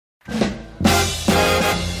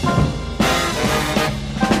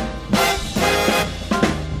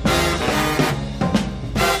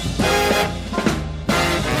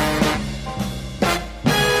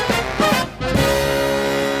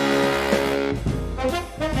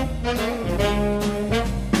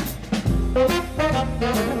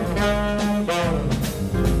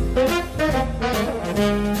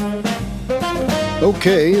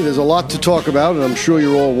Okay, there's a lot to talk about, and I'm sure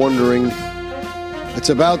you're all wondering, it's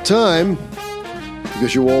about time,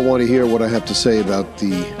 because you all want to hear what I have to say about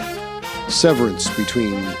the severance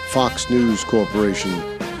between Fox News Corporation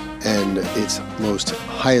and its most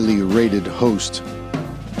highly rated host,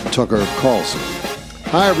 Tucker Carlson.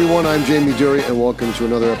 Hi, everyone. I'm Jamie Durie, and welcome to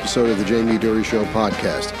another episode of the Jamie Durie Show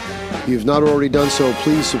podcast. If you have not already done so,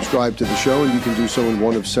 please subscribe to the show, and you can do so in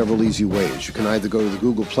one of several easy ways. You can either go to the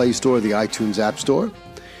Google Play Store or the iTunes App Store,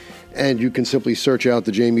 and you can simply search out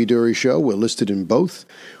the Jamie Durie Show. We're listed in both.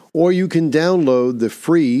 Or you can download the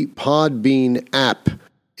free Podbean app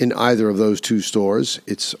in either of those two stores.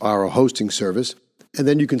 It's our hosting service. And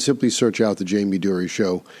then you can simply search out the Jamie Durie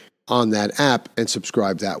Show on that app and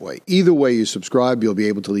subscribe that way. Either way you subscribe, you'll be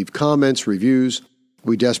able to leave comments, reviews.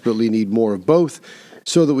 We desperately need more of both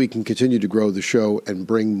so that we can continue to grow the show and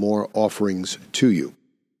bring more offerings to you.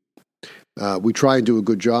 We try and do a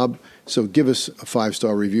good job, so give us a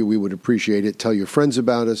 5-star review. We would appreciate it. Tell your friends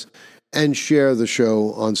about us, and share the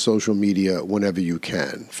show on social media whenever you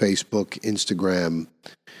can. Facebook, Instagram,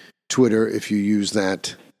 Twitter, if you use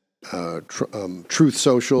that. Truth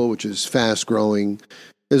Social, which is fast-growing.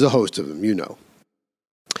 There's a host of them, you know.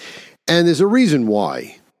 And there's a reason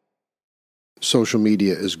why social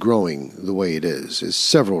media is growing the way it is. There's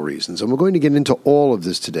several reasons. And we're going to get into all of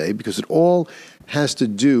this today because it all has to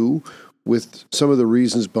do with some of the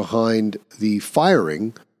reasons behind the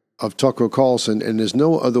firing of Tucker Carlson, and there's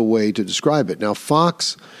no other way to describe it. Now,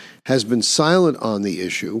 Fox has been silent on the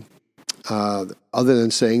issue, other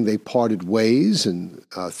than saying they parted ways and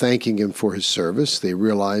thanking him for his service. They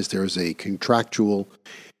realized there's a contractual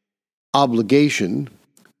obligation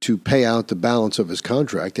to pay out the balance of his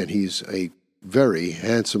contract, and he's a very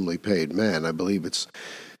handsomely paid man. I believe it's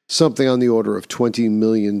something on the order of $20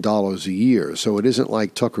 million a year. So it isn't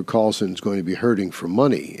like Tucker Carlson is going to be hurting for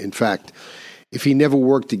money. In fact, if he never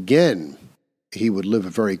worked again, he would live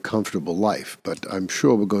a very comfortable life. But I'm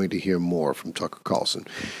sure we're going to hear more from Tucker Carlson.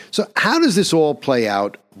 So how does this all play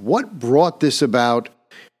out? What brought this about?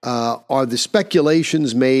 Are the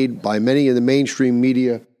speculations made by many in the mainstream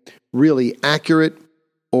media really accurate?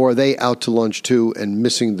 Or are they out to lunch too and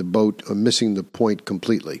missing the boat or missing the point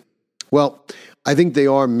completely? Well, I think they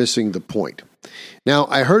are missing the point. Now,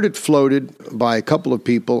 I heard it floated by a couple of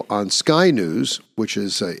people on Sky News, which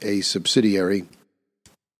is a subsidiary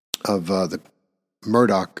of the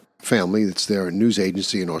Murdoch family. That's their news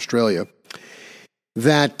agency in Australia,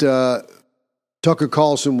 that Tucker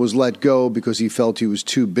Carlson was let go because he felt he was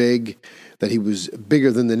too big, that he was bigger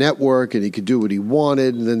than the network and he could do what he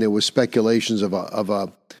wanted. And then there was speculations of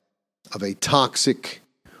a toxic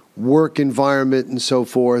work environment and so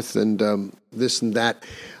forth, and this and that.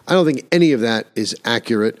 I don't think any of that is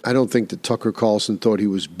accurate. I don't think that Tucker Carlson thought he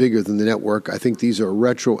was bigger than the network. I think these are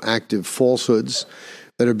retroactive falsehoods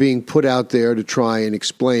that are being put out there to try and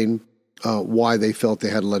explain why they felt they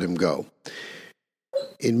had to let him go.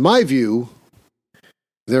 In my view,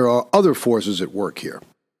 there are other forces at work here.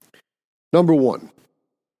 Number one,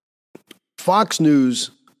 Fox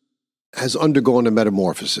News has undergone a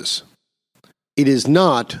metamorphosis. It is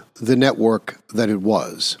not the network that it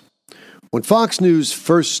was. When Fox News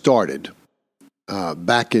first started,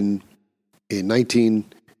 back in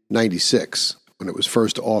 1996, when it was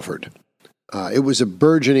first offered, it was a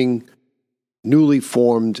burgeoning, newly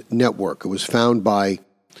formed network. It was founded by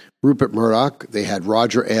Rupert Murdoch. They had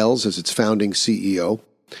Roger Ailes as its founding CEO,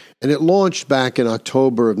 and it launched back in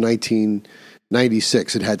October of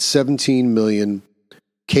 1996. It had 17 million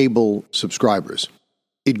cable subscribers.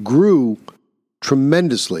 It grew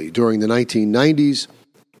tremendously during the 1990s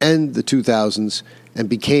and the 2000s and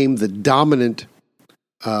became the dominant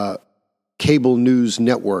cable news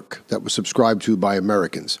network that was subscribed to by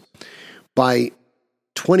Americans. By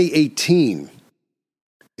 2018,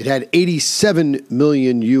 it had 87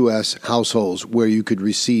 million U.S. households where you could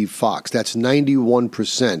receive Fox. That's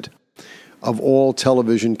 91% of all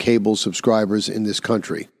television cable subscribers in this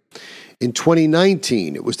country. In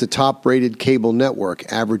 2019, it was the top-rated cable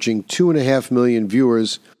network, averaging 2.5 million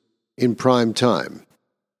viewers in prime time.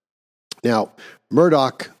 Now,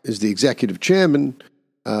 Murdoch is the executive chairman.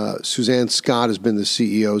 Suzanne Scott has been the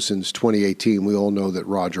CEO since 2018. We all know that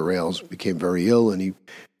Roger Ailes became very ill and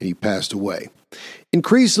he passed away.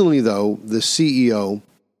 Increasingly, though, the CEO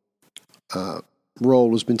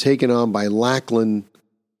role has been taken on by Lachlan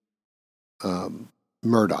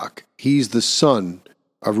Murdoch. He's the son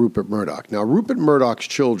of Rupert Murdoch. Now, Rupert Murdoch's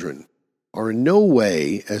children are in no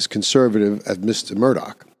way as conservative as Mr.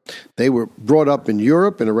 Murdoch. They were brought up in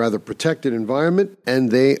Europe in a rather protected environment,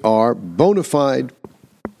 and they are bona fide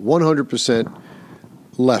 100%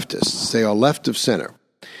 leftists. They are left of center.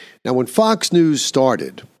 Now, when Fox News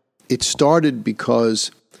started, it started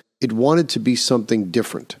because it wanted to be something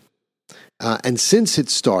different. And since it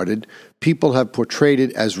started, people have portrayed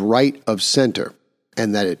it as right of center,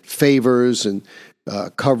 and that it favors and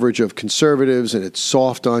coverage of conservatives, and it's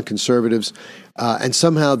soft on conservatives. And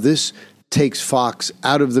somehow this takes Fox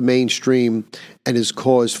out of the mainstream and is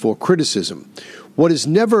cause for criticism. What is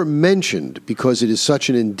never mentioned, because it is such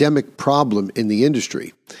an endemic problem in the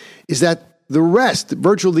industry, is that the rest,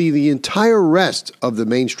 virtually the entire rest of the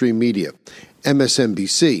mainstream media,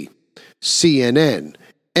 MSNBC, CNN,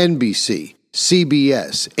 NBC,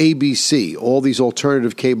 CBS, ABC, all these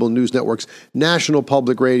alternative cable news networks, National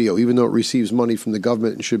Public Radio, even though it receives money from the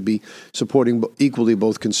government and should be supporting equally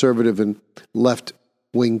both conservative and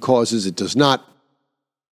left-wing causes, it does not.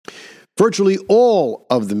 Virtually all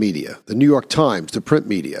of the media, the New York Times, the print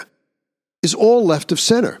media, is all left of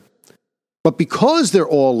center. But because they're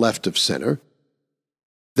all left of center,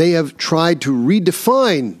 they have tried to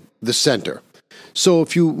redefine the center. So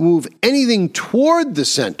if you move anything toward the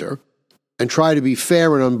center and try to be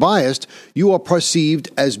fair and unbiased, you are perceived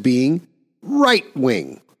as being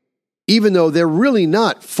right-wing. Even though they're really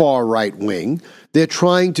not far right-wing, they're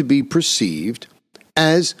trying to be perceived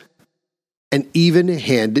as an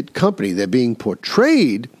even-handed company. They're being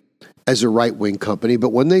portrayed as a right-wing company, but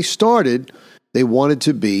when they started, they wanted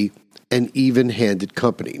to be an even-handed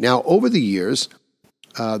company. Now, over the years,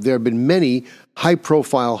 there have been many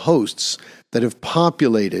high-profile hosts that have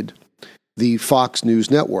populated the Fox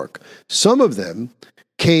News network. Some of them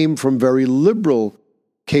came from very liberal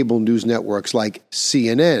cable news networks like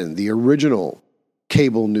CNN, the original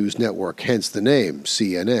cable news network, hence the name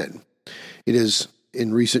CNN. It has,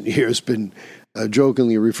 in recent years, been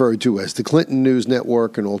jokingly referred to as the Clinton News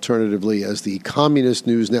Network and alternatively as the Communist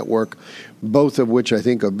News Network, both of which I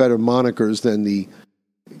think are better monikers than the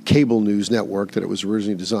cable news network that it was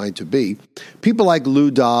originally designed to be. People like Lou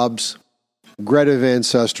Dobbs, Greta Van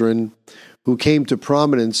Susteren, who came to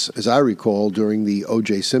prominence, as I recall, during the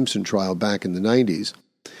O.J. Simpson trial back in the 90s.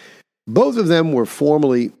 Both of them were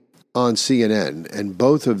formerly on CNN, and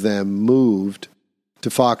both of them moved to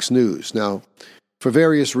Fox News. Now, for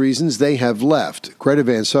various reasons, they have left. Greta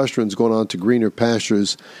Van Susteren's gone on to greener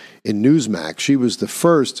pastures in Newsmax. She was the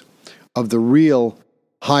first of the real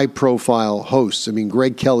high-profile hosts. I mean,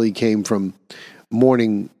 Greg Kelly came from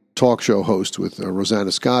morning talk show host with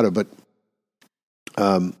Rosanna Scotto, but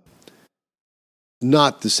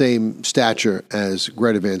not the same stature as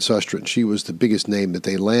Greta Van Susteren. She was the biggest name that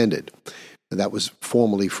they landed. That was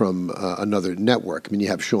formerly from another network. I mean, you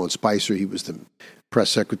have Sean Spicer. He was the press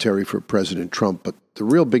secretary for President Trump, but the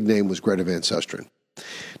real big name was Greta Van Susteren.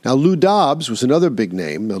 Now, Lou Dobbs was another big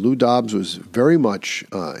name. Now, Lou Dobbs was very much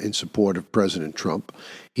in support of President Trump.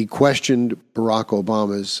 He questioned Barack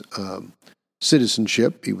Obama's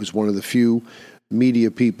citizenship. He was one of the few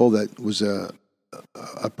media people that was a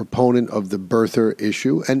proponent of the birther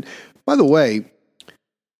issue. And by the way,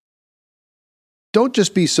 don't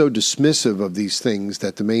just be so dismissive of these things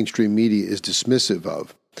that the mainstream media is dismissive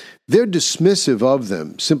of. They're dismissive of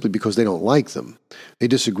them simply because they don't like them. They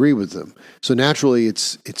disagree with them. So naturally,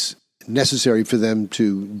 it's necessary for them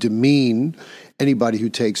to demean anybody who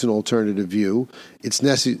takes an alternative view. It's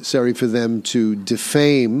necessary for them to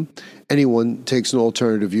defame anyone who takes an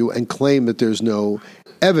alternative view and claim that there's no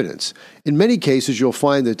evidence. In many cases, you'll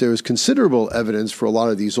find that there is considerable evidence for a lot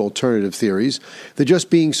of these alternative theories. They're just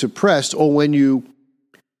being suppressed, or when you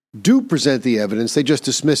do present the evidence, they just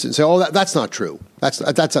dismiss it and say, "Oh, that's not true. That's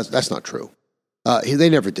not true. They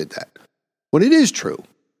never did that." When it is true,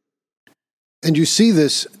 and you see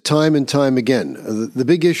this time and time again. The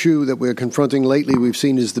big issue that we're confronting lately, we've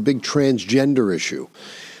seen, is the big transgender issue,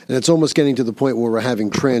 and it's almost getting to the point where we're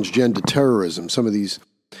having transgender terrorism.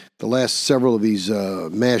 The last several of these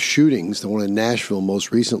mass shootings, the one in Nashville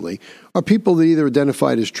most recently, are people that either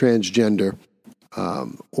identified as transgender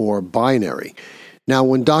or binary. Now,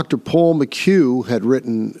 when Dr. Paul McHugh had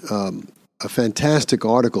written a fantastic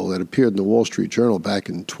article that appeared in the Wall Street Journal back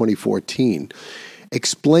in 2014,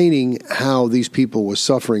 explaining how these people were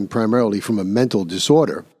suffering primarily from a mental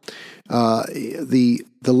disorder, the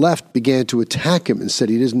left began to attack him and said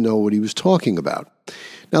he didn't know what he was talking about.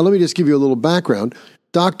 Now, let me just give you a little background.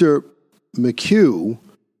 Dr. McHugh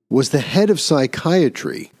was the head of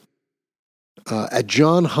psychiatry at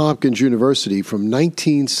Johns Hopkins University from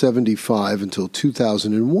 1975 until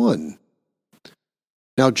 2001.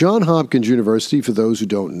 Now, Johns Hopkins University, for those who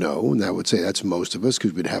don't know, and I would say that's most of us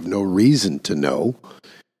because we'd have no reason to know,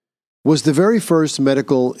 was the very first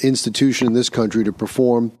medical institution in this country to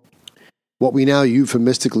perform what we now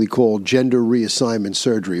euphemistically call gender reassignment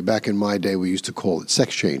surgery. Back in my day, we used to call it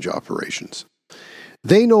sex change operations.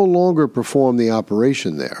 They no longer perform the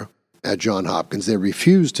operation there at Johns Hopkins. They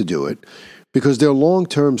refuse to do it because their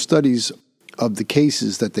long-term studies of the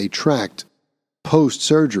cases that they tracked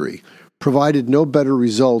post-surgery provided no better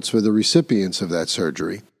results for the recipients of that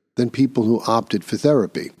surgery than people who opted for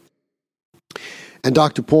therapy. And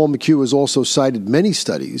Dr. Paul McHugh has also cited many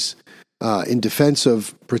studies in defense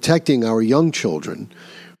of protecting our young children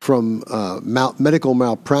from medical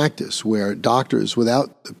malpractice, where doctors,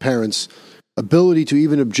 without the parents' ability to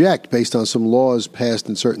even object based on some laws passed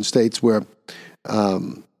in certain states where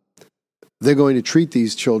they're going to treat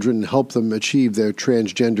these children and help them achieve their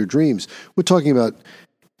transgender dreams. We're talking about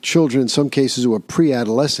children in some cases who are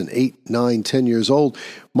pre-adolescent, 8, 9, 10 years old.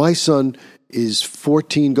 My son is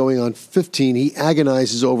 14 going on 15. He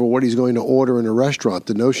agonizes over what he's going to order in a restaurant.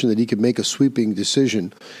 The notion that he could make a sweeping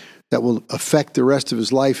decision that will affect the rest of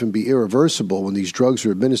his life and be irreversible when these drugs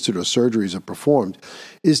are administered or surgeries are performed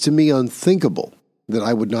is to me unthinkable, that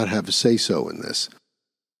I would not have a say-so in this.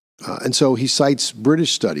 And so he cites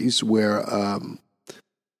British studies where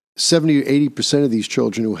 70 or 80% of these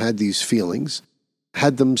children who had these feelings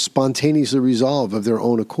had them spontaneously resolve of their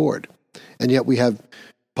own accord. And yet we have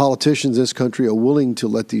politicians in this country are willing to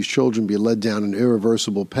let these children be led down an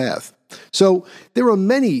irreversible path. So there are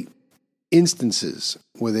many instances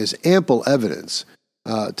where there's ample evidence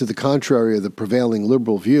to the contrary of the prevailing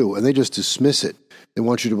liberal view, and they just dismiss it. They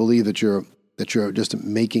want you to believe that you're just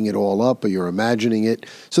making it all up or you're imagining it.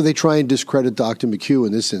 So they try and discredit Dr. McHugh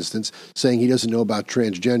in this instance, saying he doesn't know about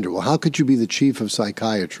transgender. Well, how could you be the chief of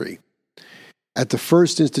psychiatry at the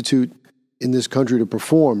first institute in this country to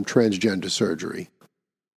perform transgender surgery,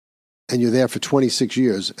 and you're there for 26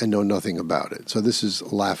 years and know nothing about it? So this is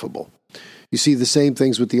laughable. You see the same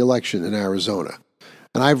things with the election in Arizona.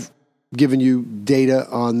 And I've given you data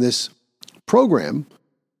on this program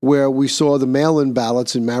where we saw the mail-in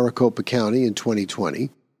ballots in Maricopa County in 2020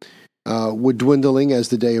 were dwindling as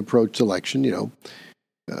the day approached election.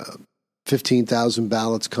 15,000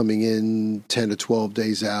 ballots coming in 10 or 12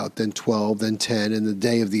 days out, then 12, then 10, and the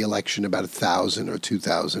day of the election about 1,000 or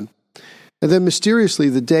 2,000. And then mysteriously,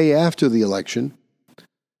 the day after the election,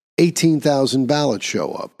 18,000 ballots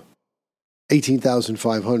show up,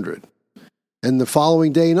 18,500. And the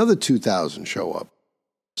following day, another 2,000 show up.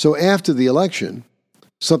 So after the election,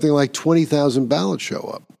 something like 20,000 ballots show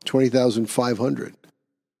up, 20,500.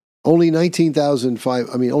 Only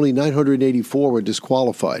 984 were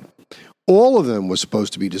disqualified. All of them were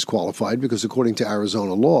supposed to be disqualified because according to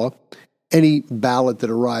Arizona law, any ballot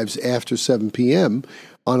that arrives after 7 p.m.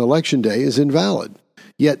 on Election Day is invalid.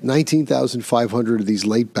 Yet 19,500 of these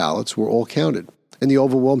late ballots were all counted, and the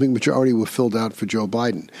overwhelming majority were filled out for Joe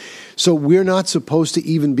Biden. So we're not supposed to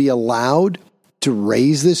even be allowed to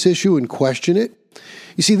raise this issue and question it?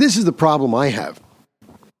 You see, this is the problem I have.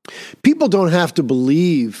 People don't have to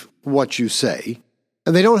believe what you say,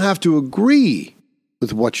 and they don't have to agree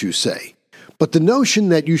with what you say. But the notion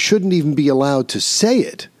that you shouldn't even be allowed to say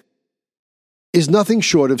it is nothing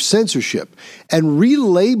short of censorship. And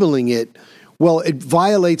relabeling it, well, it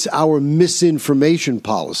violates our misinformation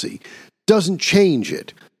policy. Doesn't change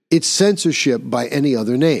it. It's censorship by any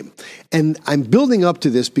other name. And I'm building up to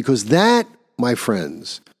this because that, my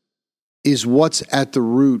friends, is what's at the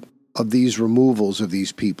root of these removals of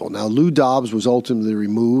these people. Now, Lou Dobbs was ultimately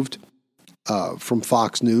removed from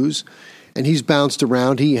Fox News, and he's bounced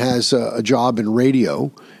around. He has a job in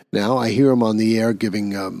radio now. I hear him on the air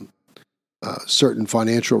giving certain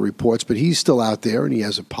financial reports, but he's still out there, and he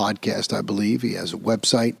has a podcast, I believe. He has a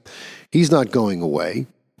website. He's not going away.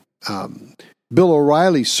 Bill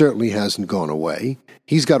O'Reilly certainly hasn't gone away.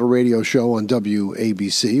 He's got a radio show on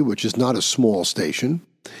WABC, which is not a small station.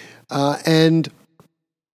 And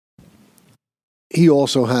he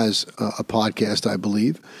also has a podcast, I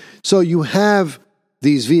believe. So you have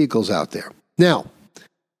these vehicles out there. Now,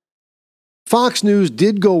 Fox News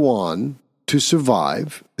did go on to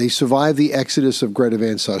survive. They survived the exodus of Greta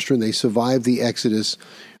Van Susteren. They survived the exodus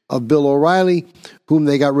of Bill O'Reilly, whom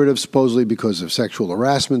they got rid of supposedly because of sexual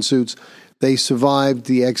harassment suits. They survived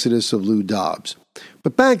the exodus of Lou Dobbs.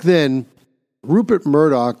 But back then, Rupert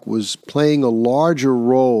Murdoch was playing a larger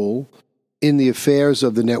role in the affairs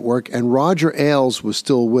of the network, and Roger Ailes was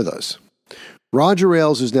still with us. Roger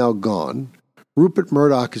Ailes is now gone. Rupert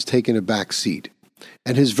Murdoch has taken a back seat,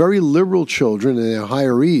 and his very liberal children and their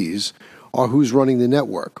hirees are who's running the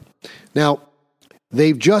network. Now,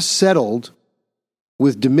 they've just settled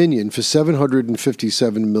with Dominion for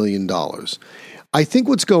 $757 million. I think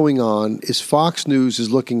what's going on is Fox News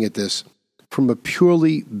is looking at this from a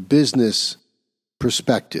purely business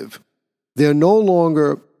perspective. They're no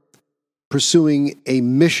longer pursuing a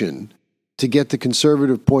mission to get the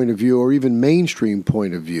conservative point of view or even mainstream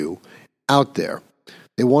point of view out there.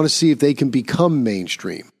 They want to see if they can become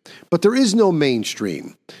mainstream. But there is no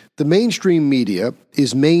mainstream. The mainstream media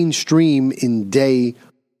is mainstream in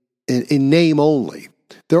name only.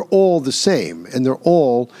 They're all the same, and they're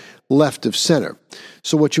all left of center.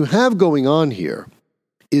 So what you have going on here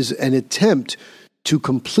is an attempt to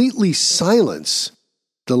completely silence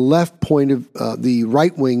the left point of the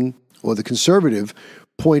right wing or the conservative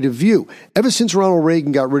point of view. Ever since Ronald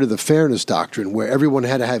Reagan got rid of the fairness doctrine, where everyone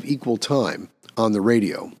had to have equal time on the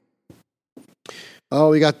radio.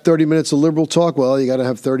 Oh, we got 30 minutes of liberal talk. Well, you got to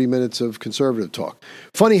have 30 minutes of conservative talk.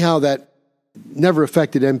 Funny how that never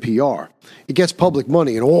affected NPR. It gets public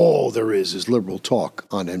money, and all there is liberal talk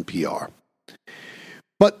on NPR.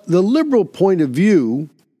 But the liberal point of view,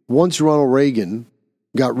 once Ronald Reagan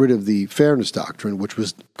got rid of the fairness doctrine, which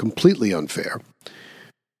was completely unfair,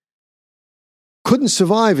 couldn't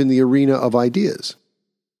survive in the arena of ideas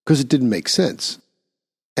because it didn't make sense.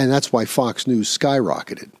 And that's why Fox News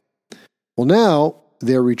skyrocketed. Well, now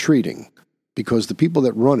they're retreating because the people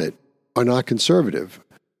that run it are not conservative,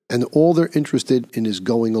 and all they're interested in is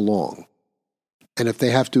going along. And if they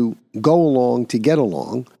have to go along to get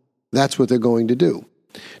along, that's what they're going to do.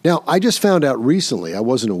 Now, I just found out recently, I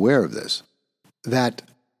wasn't aware of this, that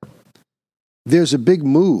there's a big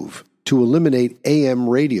move to eliminate AM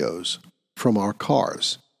radios from our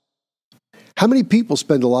cars. How many people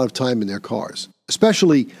spend a lot of time in their cars,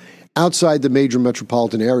 especially outside the major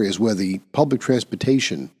metropolitan areas where the public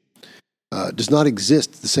transportation does not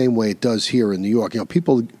exist the same way it does here in New York? You know,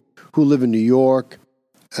 people who live in New York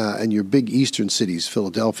and your big eastern cities,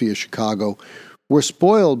 Philadelphia, Chicago, were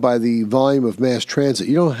spoiled by the volume of mass transit.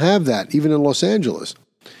 You don't have that even in Los Angeles.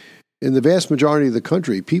 In the vast majority of the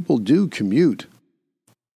country, people do commute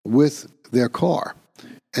with their car,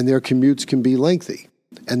 and their commutes can be lengthy,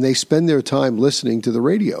 and they spend their time listening to the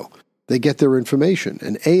radio. They get their information,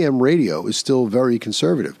 and AM radio is still very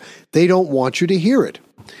conservative. They don't want you to hear it.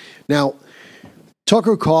 Now,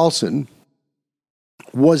 Tucker Carlson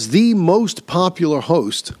was the most popular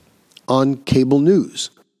host on cable news.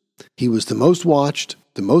 He was the most watched,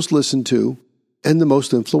 the most listened to, and the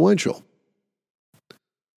most influential.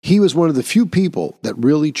 He was one of the few people that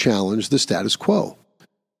really challenged the status quo.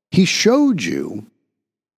 He showed you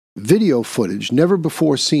video footage never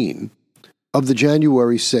before seen of the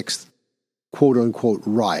January 6th quote-unquote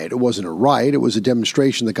riot. It wasn't a riot. It was a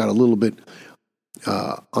demonstration that got a little bit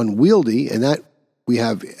unwieldy, and that we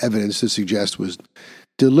have evidence to suggest was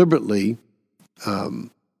deliberately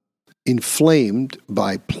inflamed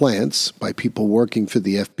by plants, by people working for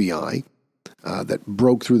the FBI that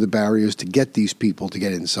broke through the barriers to get these people to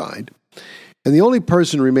get inside. And the only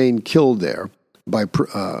person remained killed there by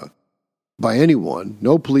anyone.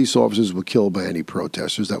 No police officers were killed by any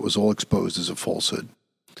protesters. That was all exposed as a falsehood.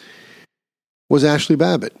 Was Ashley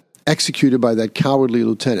Babbitt, executed by that cowardly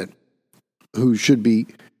lieutenant who should be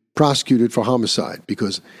prosecuted for homicide,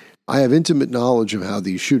 because I have intimate knowledge of how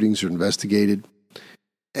these shootings are investigated,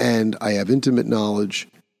 and I have intimate knowledge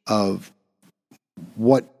of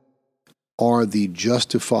what are the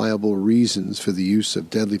justifiable reasons for the use of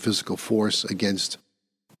deadly physical force against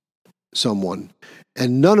someone.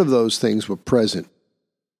 And none of those things were present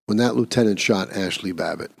when that lieutenant shot Ashley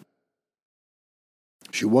Babbitt.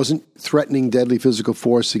 She wasn't threatening deadly physical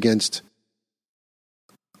force against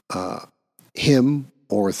him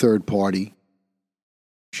or a third party.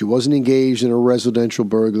 She wasn't engaged in a residential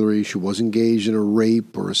burglary. She wasn't engaged in a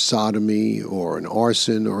rape or a sodomy or an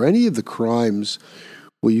arson or any of the crimes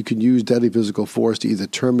where you can use deadly physical force to either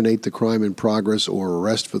terminate the crime in progress or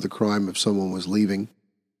arrest for the crime if someone was leaving.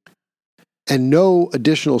 And no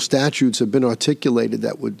additional statutes have been articulated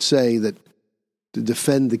that would say that to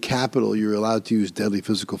defend the Capitol, you're allowed to use deadly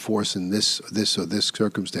physical force in this or this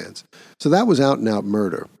circumstance. So that was out-and-out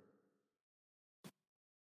murder.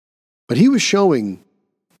 But he was showing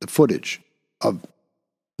the footage of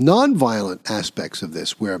nonviolent aspects of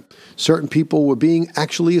this, where certain people were being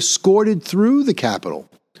actually escorted through the Capitol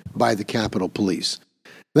by the Capitol Police.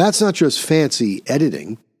 That's not just fancy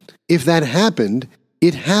editing. If that happened,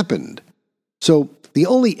 it happened. So the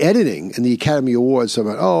only editing in the Academy Awards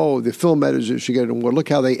about, oh, the film editors should get an award. Look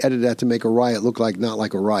how they edited that to make a riot look like not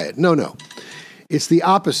like a riot. No. It's the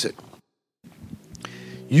opposite.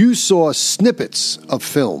 You saw snippets of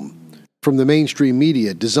film from the mainstream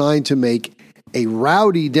media designed to make a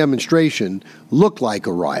rowdy demonstration look like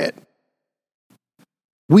a riot.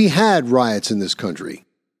 We had riots in this country.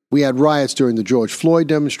 We had riots during the George Floyd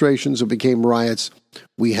demonstrations that became riots.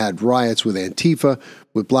 We had riots with Antifa,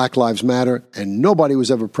 with Black Lives Matter, and nobody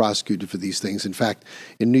was ever prosecuted for these things. In fact,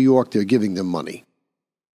 in New York, they're giving them money.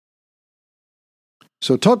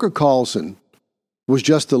 So Tucker Carlson was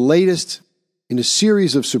just the latest in a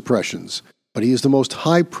series of suppressions, but he is the most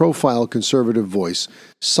high-profile conservative voice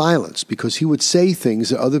silenced because he would say things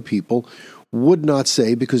that other people would not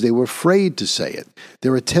say because they were afraid to say it.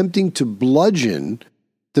 They're attempting to bludgeon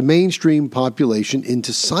the mainstream population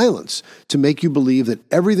into silence to make you believe that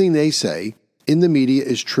everything they say in the media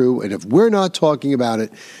is true, and if we're not talking about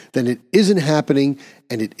it, then it isn't happening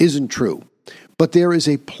and it isn't true. But there is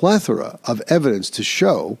a plethora of evidence to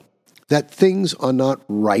show that things are not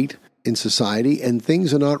right in society and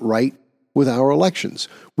things are not right with our elections.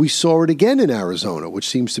 We saw it again in Arizona, which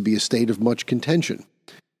seems to be a state of much contention.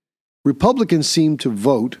 Republicans seem to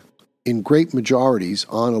vote in great majorities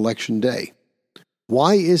on Election Day.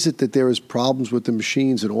 Why is it that there is problems with the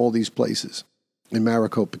machines in all these places in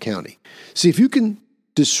Maricopa County? See, if you can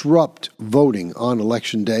disrupt voting on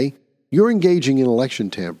Election Day, you're engaging in election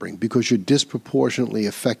tampering because you're disproportionately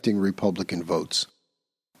affecting Republican votes.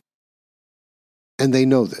 And they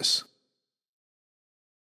know this.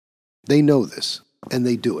 They know this, and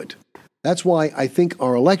they do it. That's why I think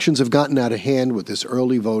our elections have gotten out of hand with this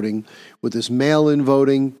early voting, with this mail-in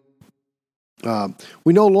voting.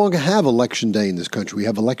 We no longer have Election Day in this country. We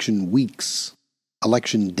have election weeks,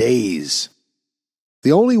 election days.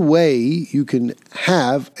 The only way you can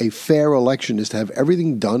have a fair election is to have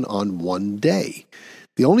everything done on one day.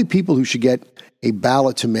 The only people who should get a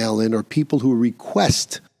ballot to mail in are people who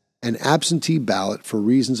request an absentee ballot for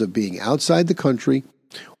reasons of being outside the country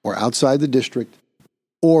or outside the district,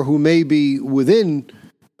 or who may be within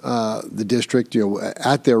the district,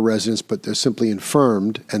 at their residence, but they're simply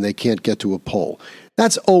infirmed and they can't get to a poll.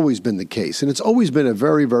 That's always been the case, and it's always been a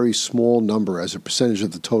very, very small number as a percentage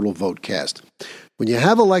of the total vote cast. When you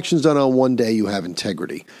have elections done on one day, you have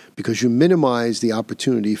integrity because you minimize the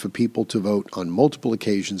opportunity for people to vote on multiple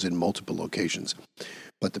occasions in multiple locations.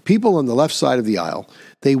 But the people on the left side of the aisle,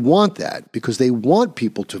 they want that because they want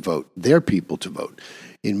people to vote, their people to vote,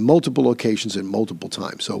 in multiple locations and multiple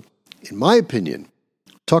times. So, in my opinion,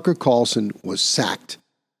 Tucker Carlson was sacked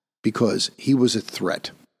because he was a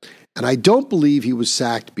threat. And I don't believe he was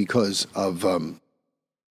sacked because of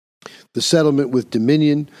the settlement with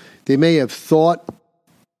Dominion. People may have thought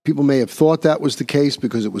that was the case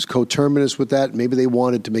because it was coterminous with that. Maybe they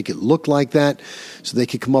wanted to make it look like that so they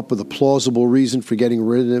could come up with a plausible reason for getting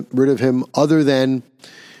rid of him other than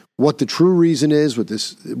what the true reason is,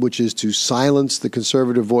 which is to silence the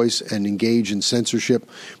conservative voice and engage in censorship.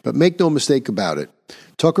 But make no mistake about it,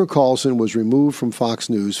 Tucker Carlson was removed from Fox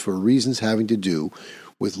News for reasons having to do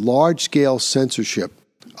with large-scale censorship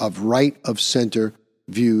of right-of-center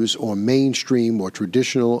views or mainstream or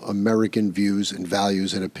traditional American views and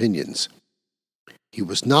values and opinions. He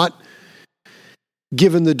was not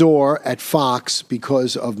given the door at Fox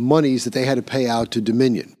because of monies that they had to pay out to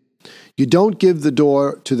Dominion. You don't give the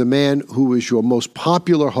door to the man who is your most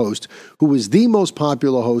popular host, who is the most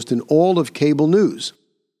popular host in all of cable news.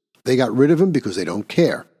 They got rid of him because they don't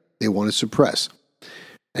care. They want to suppress.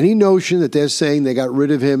 Any notion that they're saying they got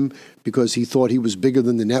rid of him because he thought he was bigger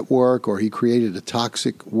than the network or he created a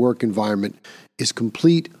toxic work environment is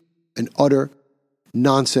complete and utter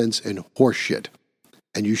nonsense and horseshit.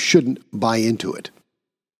 And you shouldn't buy into it.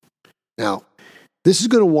 Now, this is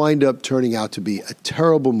going to wind up turning out to be a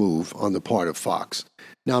terrible move on the part of Fox.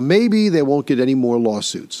 Now, maybe they won't get any more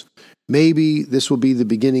lawsuits. Maybe this will be the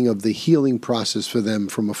beginning of the healing process for them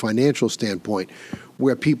from a financial standpoint,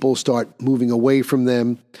 where people start moving away from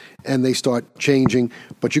them and they start changing.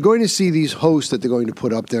 But you're going to see these hosts that they're going to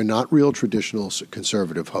put up there, not real traditional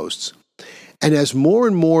conservative hosts. And as more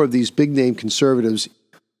and more of these big-name conservatives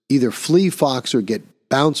either flee Fox or get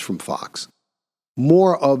bounced from Fox,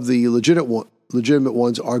 more of the legitimate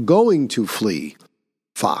ones are going to flee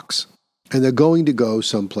Fox, and they're going to go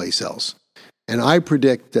someplace else. And I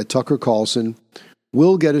predict that Tucker Carlson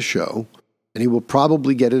will get a show, and he will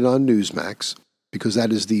probably get it on Newsmax, because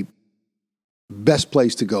that is the best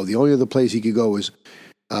place to go. The only other place he could go is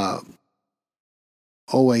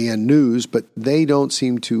OAN News, but they don't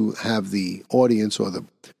seem to have the audience or the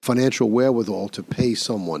financial wherewithal to pay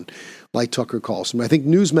someone like Tucker Carlson. I think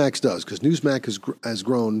Newsmax does, because Newsmax has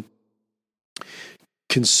grown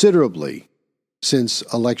considerably since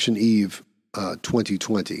Election Eve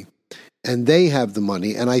 2020. And they have the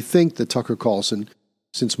money. And I think that Tucker Carlson,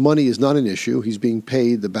 since money is not an issue, he's being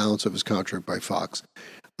paid the balance of his contract by Fox.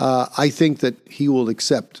 I think that he will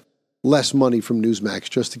accept less money from Newsmax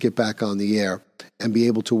just to get back on the air and be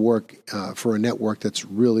able to work for a network that's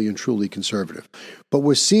really and truly conservative. But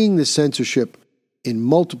we're seeing the censorship in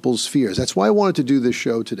multiple spheres. That's why I wanted to do this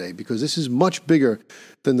show today, because this is much bigger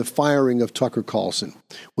than the firing of Tucker Carlson.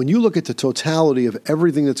 When you look at the totality of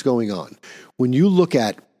everything that's going on, when you look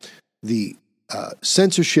at the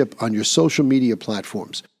censorship on your social media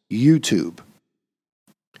platforms, YouTube,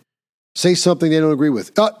 say something they don't agree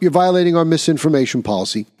with. Oh, you're violating our misinformation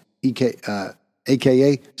policy,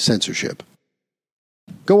 aka censorship.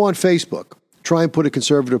 Go on Facebook. Try and put a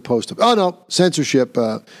conservative post up. Oh, no, censorship,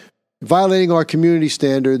 violating our community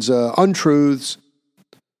standards, untruths.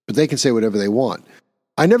 But they can say whatever they want.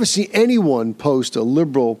 I never see anyone post a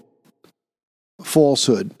liberal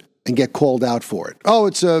falsehood and get called out for it. Oh,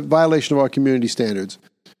 it's a violation of our community standards.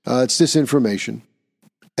 It's disinformation.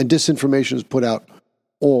 And disinformation is put out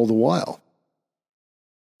all the while.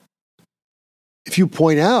 If you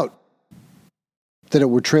point out that it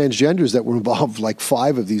were transgenders that were involved, like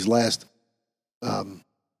 5 of these last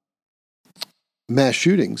mass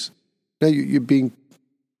shootings, now you're being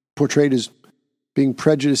portrayed as being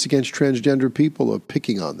prejudiced against transgender people or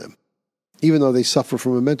picking on them, even though they suffer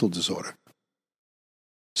from a mental disorder.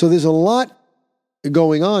 So there's a lot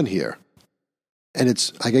going on here. And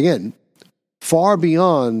it's, like, again, far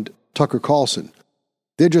beyond Tucker Carlson.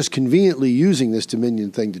 They're just conveniently using this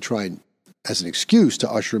Dominion thing to try and, as an excuse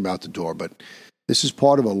to usher him out the door. But this is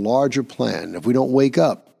part of a larger plan. If we don't wake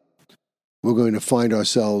up, we're going to find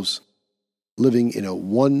ourselves living in a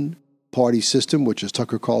one-party system, which, as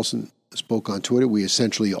Tucker Carlson spoke on Twitter, we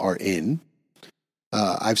essentially are in.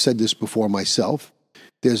 I've said this before myself.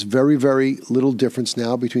 There's very, very little difference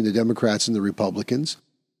now between the Democrats and the Republicans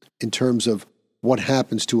in terms of what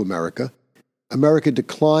happens to America. America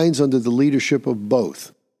declines under the leadership of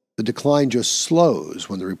both. The decline just slows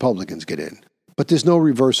when the Republicans get in. But there's no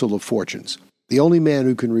reversal of fortunes. The only man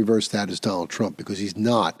who can reverse that is Donald Trump, because he's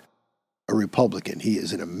not a Republican. He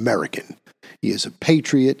is an American. He is a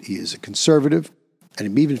patriot. He is a conservative.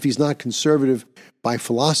 And even if he's not conservative by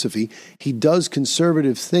philosophy, he does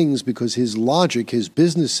conservative things because his logic, his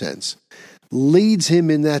business sense, leads him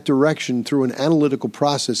in that direction through an analytical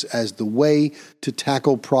process as the way to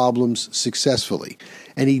tackle problems successfully.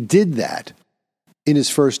 And he did that in his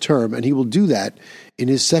first term, and he will do that in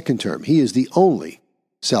his second term. He is the only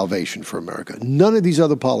salvation for America. None of these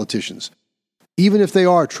other politicians, even if they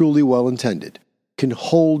are truly well-intended, can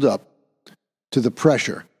hold up to the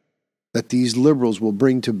pressure that these liberals will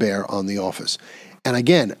bring to bear on the office. And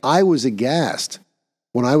again, I was aghast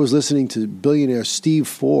when I was listening to billionaire Steve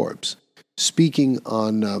Forbes speaking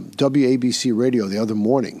on WABC radio the other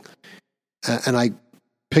morning. And I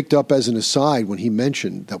picked up as an aside when he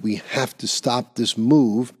mentioned that we have to stop this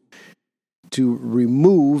move to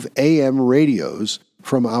remove AM radios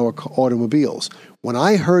from our automobiles. When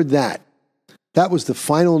I heard that, that was the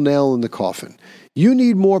final nail in the coffin. You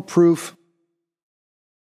need more proof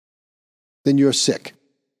then you're sick.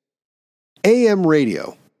 AM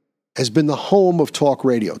radio has been the home of talk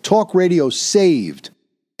radio. Talk radio saved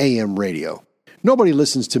AM radio. Nobody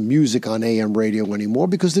listens to music on AM radio anymore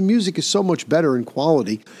because the music is so much better in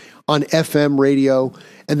quality on FM radio,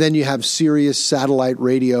 and then you have Sirius satellite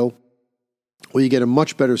radio where you get a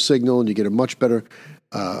much better signal and you get a much better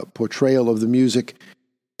portrayal of the music.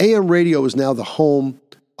 AM radio is now the home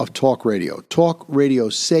of talk radio. Talk radio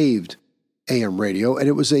saved AM radio, and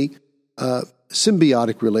it was a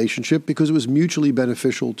symbiotic relationship because it was mutually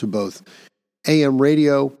beneficial to both AM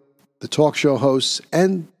radio, the talk show hosts,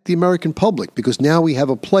 and the American public, because now we have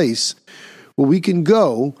a place where we can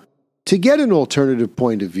go to get an alternative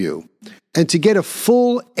point of view and to get a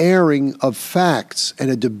full airing of facts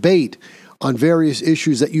and a debate on various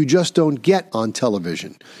issues that you just don't get on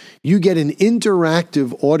television. You get an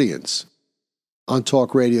interactive audience on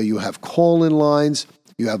talk radio. You have call-in lines.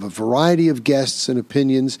 You have a variety of guests and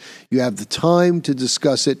opinions. You have the time to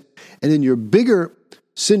discuss it. And in your bigger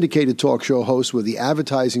syndicated talk show hosts where the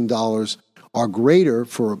advertising dollars are greater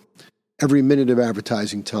for every minute of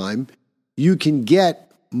advertising time, you can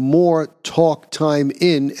get more talk time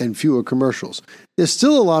in and fewer commercials. There's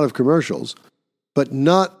still a lot of commercials, but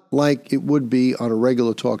not like it would be on a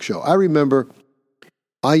regular talk show. I remember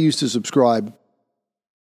I used to subscribe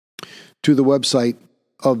to the website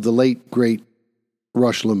of the late, great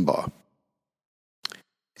Rush Limbaugh.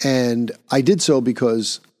 And I did so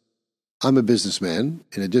because I'm a businessman.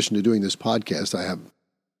 In addition to doing this podcast, I have a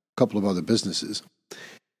couple of other businesses.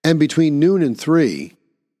 And between noon and 3,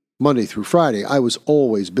 Monday through Friday, I was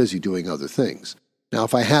always busy doing other things. Now,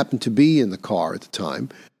 if I happened to be in the car at the time,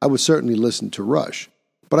 I would certainly listen to Rush.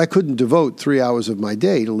 But I couldn't devote 3 hours of my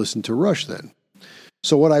day to listen to Rush then.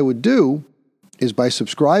 So what I would do is, by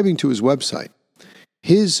subscribing to his website,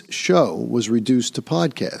 his show was reduced to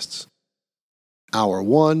podcasts. Hour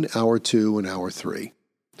 1, Hour 2, and Hour 3.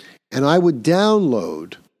 And I would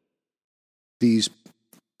download these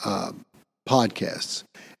podcasts,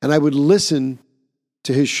 and I would listen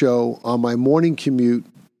to his show on my morning commute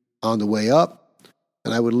on the way up,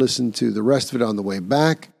 and I would listen to the rest of it on the way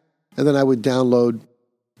back, and then I would download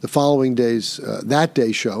the following day's, that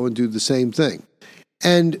day's show and do the same thing.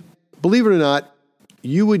 And believe it or not,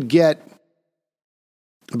 you would get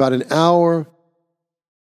about an hour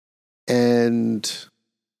and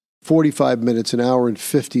 45 minutes, an hour and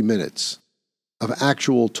 50 minutes of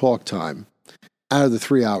actual talk time out of the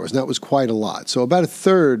 3 hours. And that was quite a lot. So about a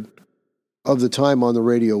third of the time on the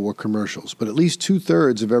radio were commercials, but at least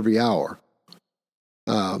 2/3 of every hour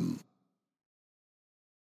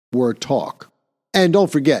were talk. And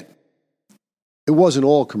don't forget, it wasn't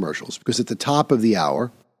all commercials, because at the top of the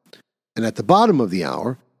hour and at the bottom of the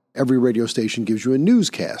hour, every radio station gives you a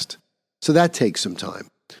newscast. So that takes some time.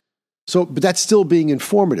 So, but that's still being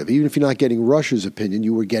informative. Even if you're not getting Rush's opinion,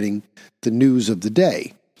 you were getting the news of the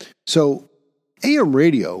day. So AM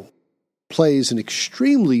radio plays an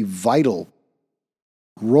extremely vital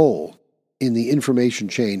role in the information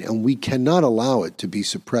chain, and we cannot allow it to be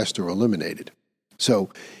suppressed or eliminated. So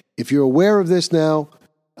if you're aware of this now,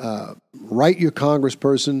 write your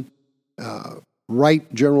congressperson,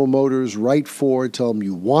 write General Motors, write Ford, tell them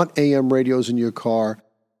you want AM radios in your car.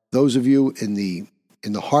 Those of you in the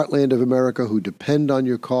heartland of America who depend on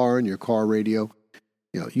your car and your car radio,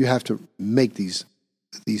 you have to make these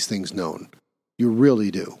things known. You really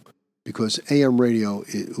do, because AM radio,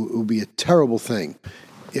 it would be a terrible thing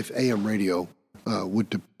if AM radio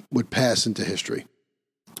would pass into history.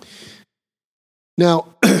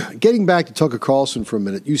 Now, getting back to Tucker Carlson for a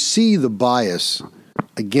minute, you see the bias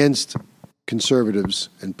against conservatives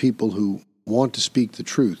and people who want to speak the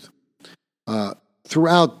truth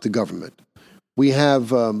throughout the government. We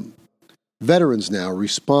have veterans now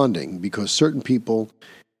responding because certain people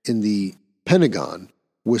in the Pentagon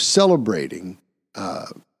were celebrating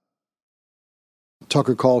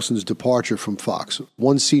Tucker Carlson's departure from Fox.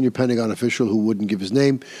 One senior Pentagon official who wouldn't give his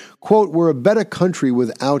name, quote, "We're a better country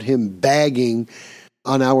without him bagging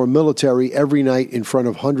on our military every night in front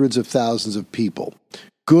of hundreds of thousands of people.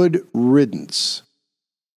 Good riddance."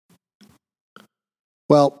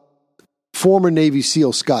 Well, former Navy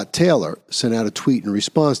SEAL Scott Taylor sent out a tweet in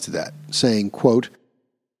response to that, saying, quote,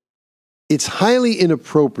 "It's highly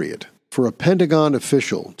inappropriate for a Pentagon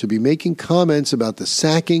official to be making comments about the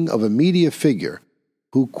sacking of a media figure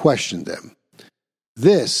who questioned them.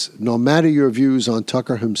 This, no matter your views on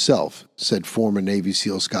Tucker himself," said former Navy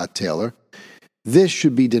SEAL Scott Taylor, "this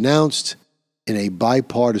should be denounced in a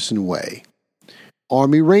bipartisan way."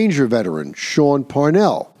 Army Ranger veteran Sean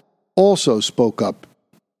Parnell also spoke up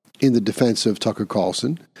in the defense of Tucker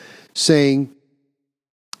Carlson, saying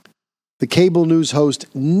the cable news host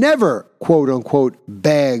never, quote-unquote,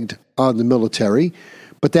 bagged on the military,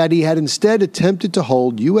 but that he had instead attempted to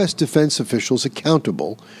hold U.S. defense officials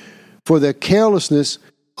accountable for their carelessness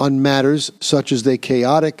on matters such as their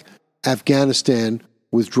chaotic Afghanistan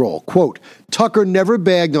withdrawal. Quote, "Tucker never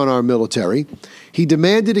bagged on our military. He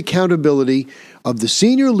demanded accountability of the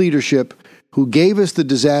senior leadership who gave us the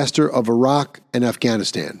disaster of Iraq and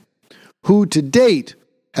Afghanistan, who to date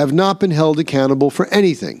have not been held accountable for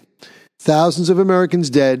anything. Thousands of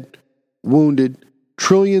Americans dead, wounded,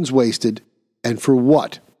 trillions wasted, and for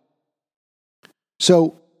what?"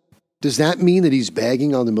 So, does that mean that he's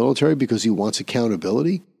bagging on the military because he wants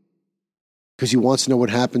accountability? Because he wants to know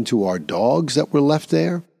what happened to our dogs that were left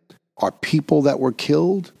there? Our people that were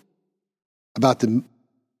killed? About the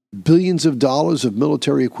billions of dollars of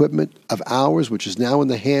military equipment of ours, which is now in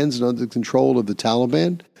the hands and under the control of the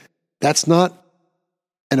Taliban? That's not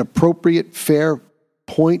an appropriate, fair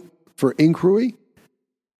point for inquiry?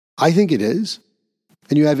 I think it is.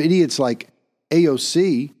 And you have idiots like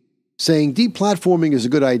AOC saying deplatforming is a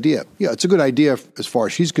good idea. Yeah, it's a good idea as far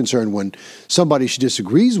as she's concerned when somebody she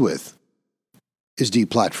disagrees with is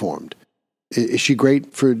deplatformed. Is she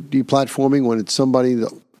great for deplatforming when it's somebody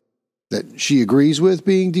that she agrees with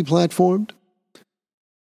being deplatformed?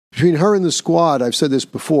 Between her and the squad, I've said this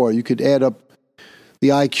before, you could add up the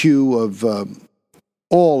IQ of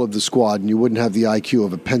all of the squad and you wouldn't have the IQ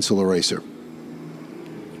of a pencil eraser.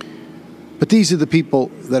 But these are the people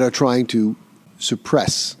that are trying to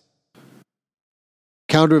suppress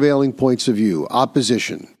countervailing points of view,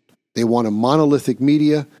 opposition. They want a monolithic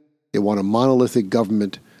media. They want a monolithic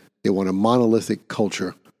government. They want a monolithic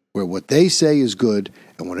culture where what they say is good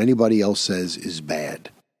and what anybody else says is bad.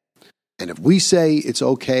 And if we say it's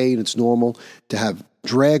okay and it's normal to have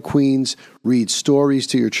drag queens read stories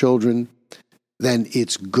to your children, then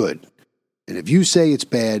it's good. And if you say it's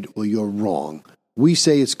bad, well, you're wrong. We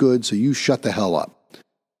say it's good, so you shut the hell up.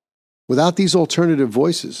 Without these alternative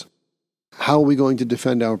voices, how are we going to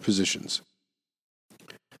defend our positions?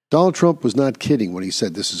 Donald Trump was not kidding when he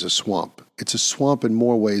said this is a swamp. It's a swamp in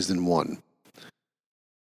more ways than one.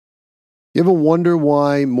 You ever wonder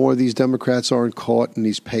why more of these Democrats aren't caught in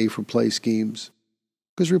these pay-for-play schemes?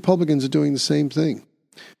 Because Republicans are doing the same thing.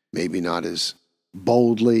 Maybe not as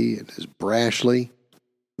boldly and as brashly,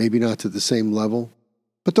 maybe not to the same level,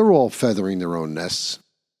 but they're all feathering their own nests.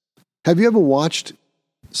 Have you ever watched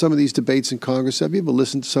some of these debates in Congress? Have you ever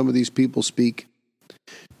listened to some of these people speak?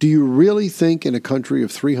 Do you really think in a country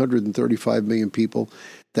of 335 million people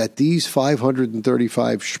that these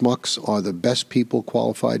 535 schmucks are the best people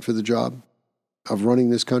qualified for the job of running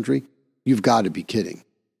this country? You've got to be kidding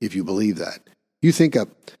if you believe that. You think a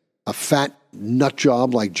fat nut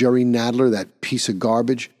job like Jerry Nadler, that piece of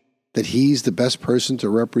garbage, that he's the best person to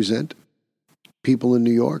represent people in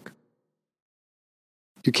New York?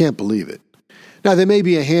 You can't believe it. Now, there may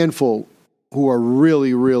be a handful who are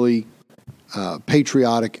really, really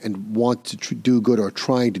patriotic and want to do good or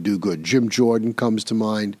trying to do good. Jim Jordan comes to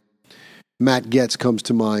mind. Matt Gaetz comes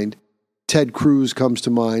to mind. Ted Cruz comes to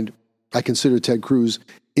mind. I consider Ted Cruz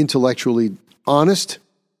intellectually honest.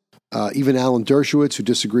 Even Alan Dershowitz, who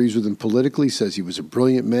disagrees with him politically, says he was a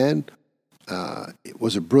brilliant man.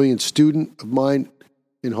 Was a brilliant student of mine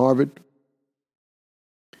in Harvard.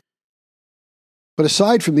 But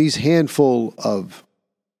aside from these handful of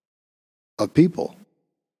people,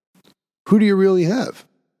 who do you really have?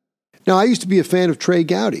 Now, I used to be a fan of Trey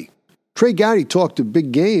Gowdy. Trey Gowdy talked a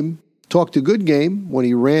big game, talked a good game when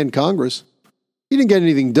he ran Congress. He didn't get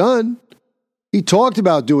anything done. He talked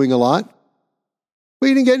about doing a lot, but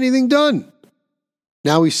he didn't get anything done.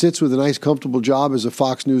 Now he sits with a nice, comfortable job as a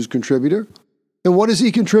Fox News contributor. And what is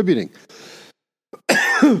he contributing?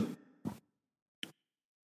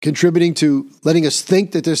 Contributing to letting us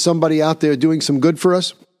think that there's somebody out there doing some good for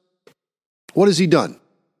us? What has he done?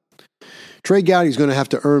 Trey Gowdy's going to have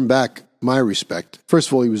to earn back my respect. First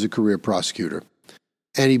of all, he was a career prosecutor,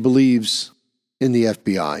 and he believes in the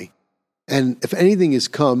FBI. And if anything has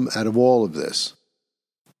come out of all of this,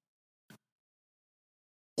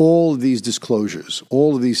 all of these disclosures,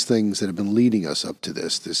 all of these things that have been leading us up to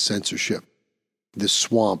this censorship, this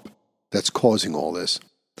swamp that's causing all this,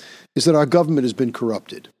 is that our government has been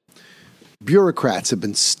corrupted. Bureaucrats have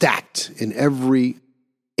been stacked in every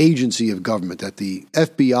agency of government, that the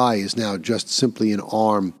FBI is now just simply an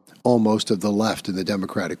arm almost of the left in the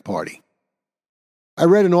Democratic Party. I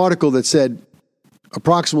read an article that said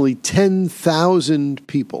approximately 10,000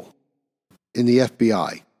 people in the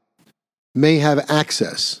FBI may have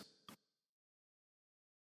access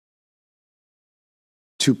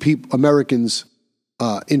to Americans'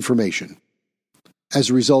 information as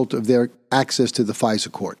a result of their access to the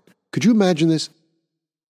FISA court. Could you imagine this?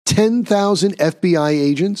 10,000 FBI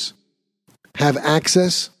agents have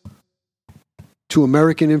access to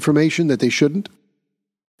American information that they shouldn't?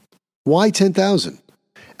 Why 10,000?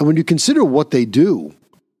 And when you consider what they do,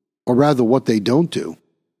 or rather what they don't do,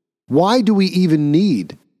 why do we even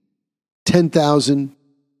need 10,000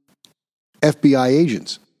 FBI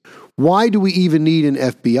agents? Why do we even need an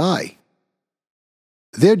FBI?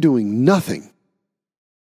 They're doing nothing.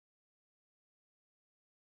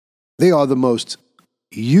 They are the most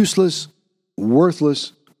useless,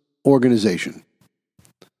 worthless organization.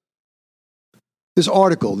 This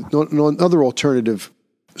article, another alternative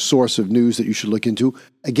source of news that you should look into,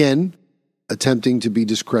 again, attempting to be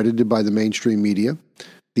discredited by the mainstream media,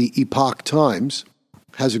 the Epoch Times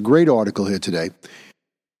has a great article here today.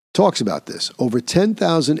 Talks about this. Over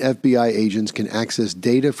 10,000 FBI agents can access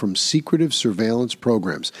data from secretive surveillance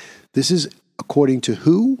programs. This is according to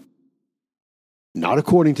who? Not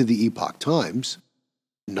according to the Epoch Times,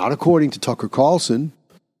 not according to Tucker Carlson,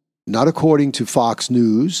 not according to Fox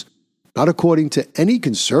News, not according to any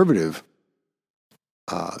conservative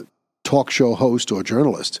talk show host or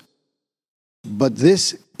journalist. But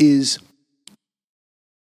this is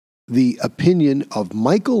the opinion of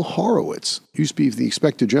Michael Horowitz, used to be the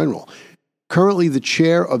Inspector General, currently the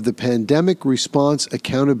chair of the Pandemic Response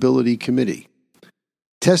Accountability Committee,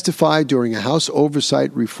 testified during a House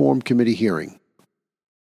Oversight Reform Committee hearing.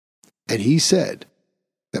 And he said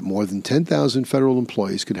that more than 10,000 federal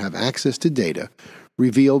employees could have access to data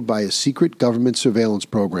revealed by a secret government surveillance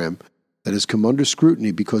program that has come under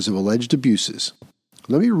scrutiny because of alleged abuses.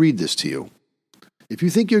 Let me read this to you. If you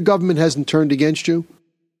think your government hasn't turned against you,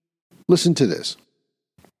 listen to this.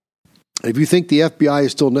 If you think the FBI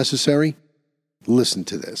is still necessary, listen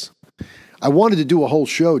to this. I wanted to do a whole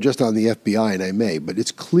show just on the FBI, and I may, but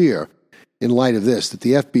it's clear in light of this that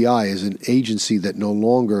the FBI is an agency that no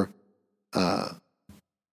longer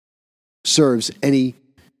serves any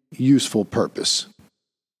useful purpose.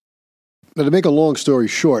 Now, to make a long story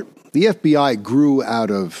short, the FBI grew out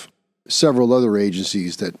of several other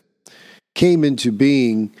agencies that came into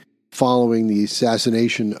being following the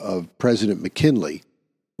assassination of President McKinley,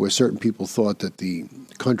 where certain people thought that the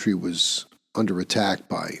country was under attack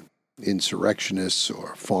by insurrectionists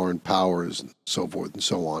or foreign powers and so forth and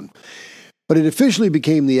so on. But it officially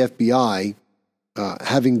became the FBI,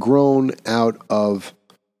 having grown out of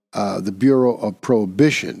the Bureau of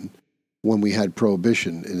Prohibition when we had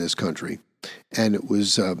prohibition in this country. And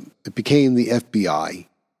it became the FBI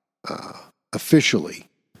officially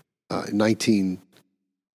in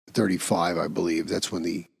 1935, I believe. That's when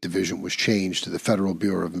the division was changed to the Federal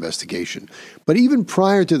Bureau of Investigation. But even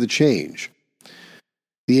prior to the change,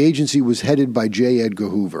 the agency was headed by J. Edgar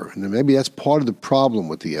Hoover. And maybe that's part of the problem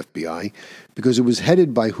with the FBI, because it was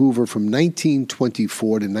headed by Hoover from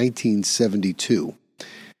 1924 to 1972.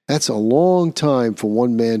 That's a long time for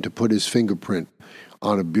one man to put his fingerprint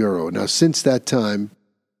on a bureau. Now, since that time,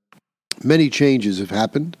 many changes have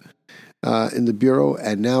happened in the Bureau,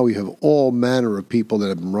 and now we have all manner of people that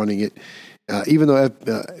have been running it. Even though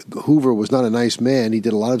Hoover was not a nice man, he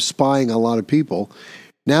did a lot of spying on a lot of people.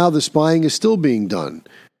 Now the spying is still being done,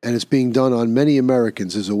 and it's being done on many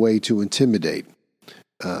Americans as a way to intimidate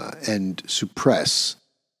and suppress.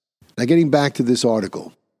 Now, getting back to this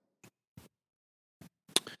article,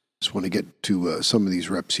 just want to get to some of these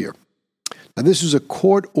reps here. Now, this is a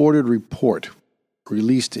court-ordered report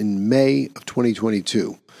released in May of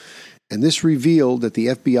 2022, and this revealed that the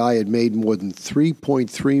FBI had made more than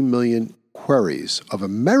 3.3 million queries of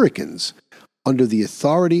Americans under the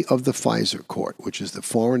authority of the FISA court, which is the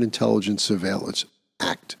Foreign Intelligence Surveillance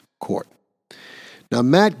Act court. Now,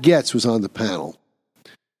 Matt Getz was on the panel,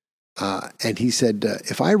 and he said,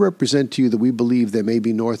 if I represent to you that we believe there may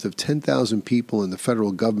be north of 10,000 people in the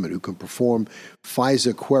federal government who can perform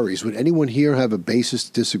FISA queries, would anyone here have a basis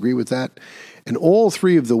to disagree with that? And all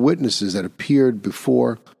three of the witnesses that appeared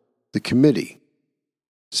before the committee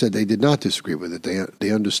said they did not disagree with it. They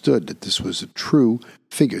understood that this was a true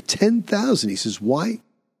figure. 10,000. He says, why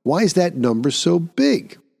is that number so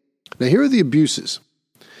big? Now, here are the abuses.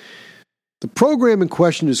 The program in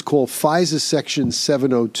question is called FISA Section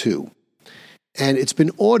 702, and it's been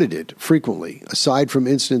audited frequently. Aside from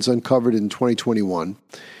incidents uncovered in 2021,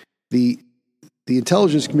 the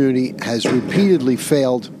intelligence community has repeatedly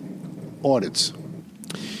failed audits.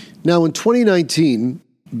 Now, in 2019,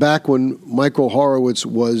 back when Michael Horowitz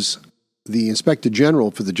was the Inspector General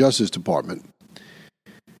for the Justice Department,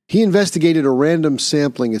 he investigated a random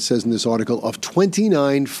sampling, it says in this article, of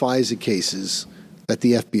 29 FISA cases that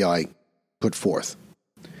the FBI put forth.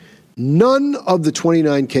 None of the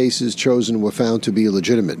 29 cases chosen were found to be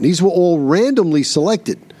legitimate. And these were all randomly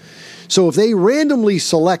selected. So if they randomly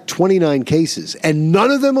select 29 cases and none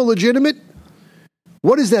of them are legitimate,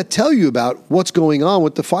 what does that tell you about what's going on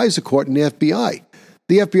with the FISA court and the FBI?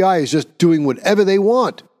 The FBI is just doing whatever they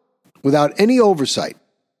want without any oversight.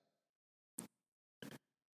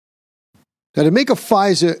 Now, to make a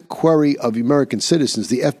FISA query of American citizens,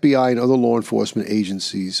 the FBI and other law enforcement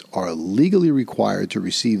agencies are legally required to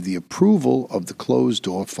receive the approval of the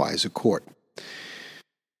closed-door FISA court.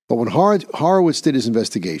 But when Horowitz did his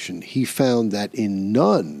investigation, he found that in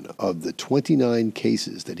none of the 29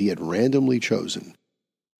 cases that he had randomly chosen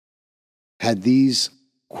had these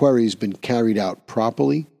queries been carried out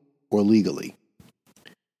properly or legally.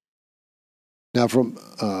 Now, from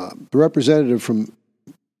the representative from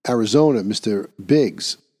Arizona, Mr.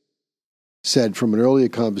 Biggs, said from an earlier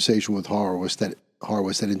conversation with Horowitz that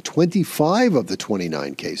in 25 of the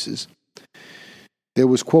 29 cases, there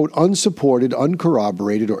was, quote, unsupported,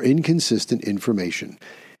 uncorroborated, or inconsistent information.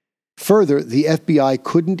 Further, the FBI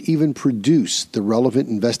couldn't even produce the relevant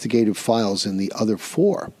investigative files in the other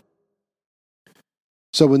 4.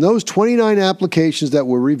 So in those 29 applications that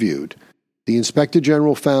were reviewed, the Inspector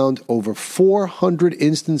General found over 400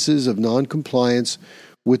 instances of noncompliance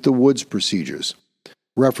with the Woods procedures.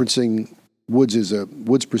 Referencing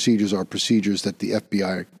Woods procedures are procedures that the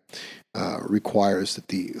FBI requires that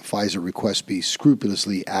the FISA request be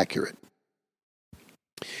scrupulously accurate.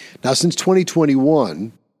 Now, since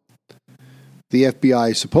 2021, the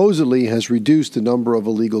FBI supposedly has reduced the number of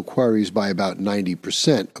illegal queries by about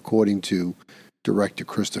 90%, according to Director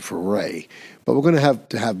Christopher Wray. But we're going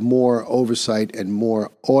to have more oversight and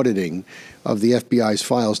more auditing of the FBI's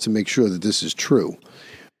files to make sure that this is true.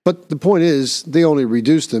 But the point is, they only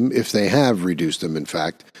reduced them, if they have reduced them, in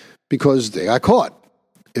fact, because they got caught.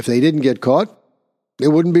 If they didn't get caught, they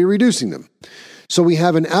wouldn't be reducing them. So we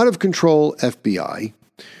have an out-of-control FBI.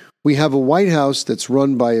 We have a White House that's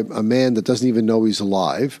run by a man that doesn't even know he's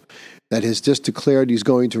alive. that has just declared he's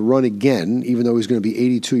going to run again, even though he's going to be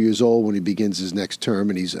 82 years old when he begins his next term,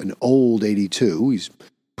 and he's an old 82. He's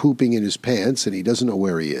pooping in his pants, and he doesn't know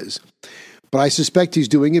where he is. But I suspect he's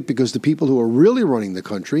doing it because the people who are really running the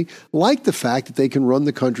country like the fact that they can run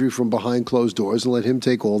the country from behind closed doors and let him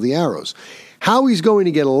take all the arrows. How he's going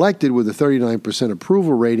to get elected with a 39%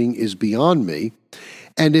 approval rating is beyond me.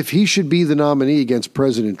 And if he should be the nominee against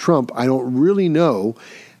President Trump, I don't really know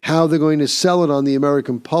how they're going to sell it on the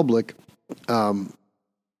American public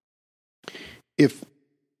if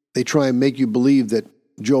they try and make you believe that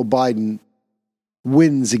Joe Biden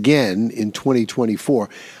wins again in 2024.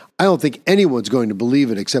 I don't think anyone's going to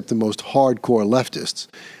believe it except the most hardcore leftists.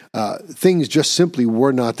 Things just simply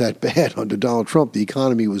were not that bad under Donald Trump. The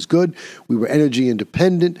economy was good. We were energy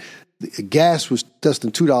independent. The gas was less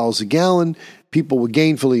than $2 a gallon. People were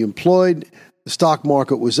gainfully employed. The stock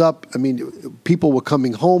market was up. I mean, people were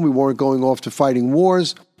coming home. We weren't going off to fighting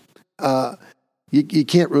wars. You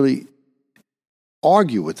can't really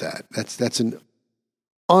argue with that. That's an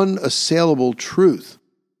unassailable truth.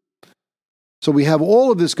 So we have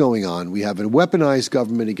all of this going on. We have a weaponized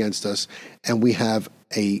government against us, and we have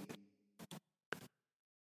a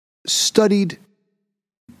studied,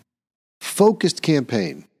 focused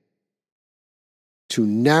campaign to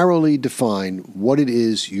narrowly define what it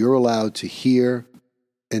is you're allowed to hear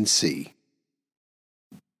and see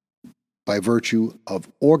by virtue of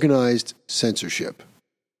organized censorship,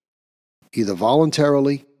 either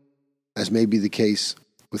voluntarily, as may be the case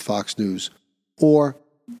with Fox News, or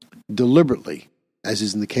deliberately, as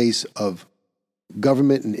is in the case of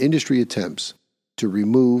government and industry attempts to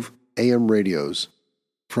remove AM radios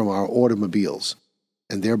from our automobiles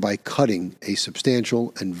and thereby cutting a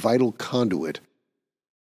substantial and vital conduit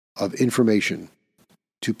of information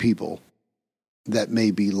to people that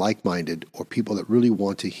may be like-minded or people that really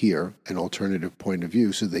want to hear an alternative point of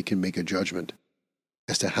view so they can make a judgment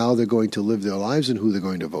as to how they're going to live their lives and who they're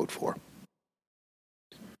going to vote for.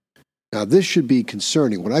 Now, this should be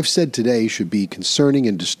concerning. What I've said today should be concerning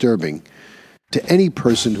and disturbing to any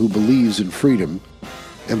person who believes in freedom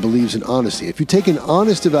and believes in honesty. If you take an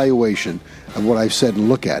honest evaluation of what I've said and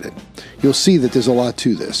look at it, you'll see that there's a lot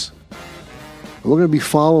to this. We're going to be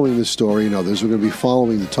following this story and others. We're going to be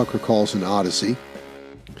following the Tucker Carlson Odyssey.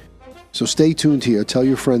 So stay tuned here. Tell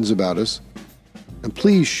your friends about us. And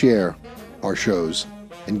please share our shows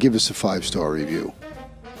and give us a 5-star review.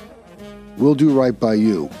 We'll do right by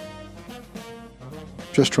you.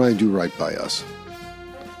 Just try and do right by us.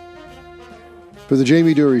 For the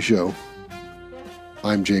Jamie Durie Show,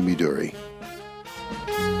 I'm Jamie Durie.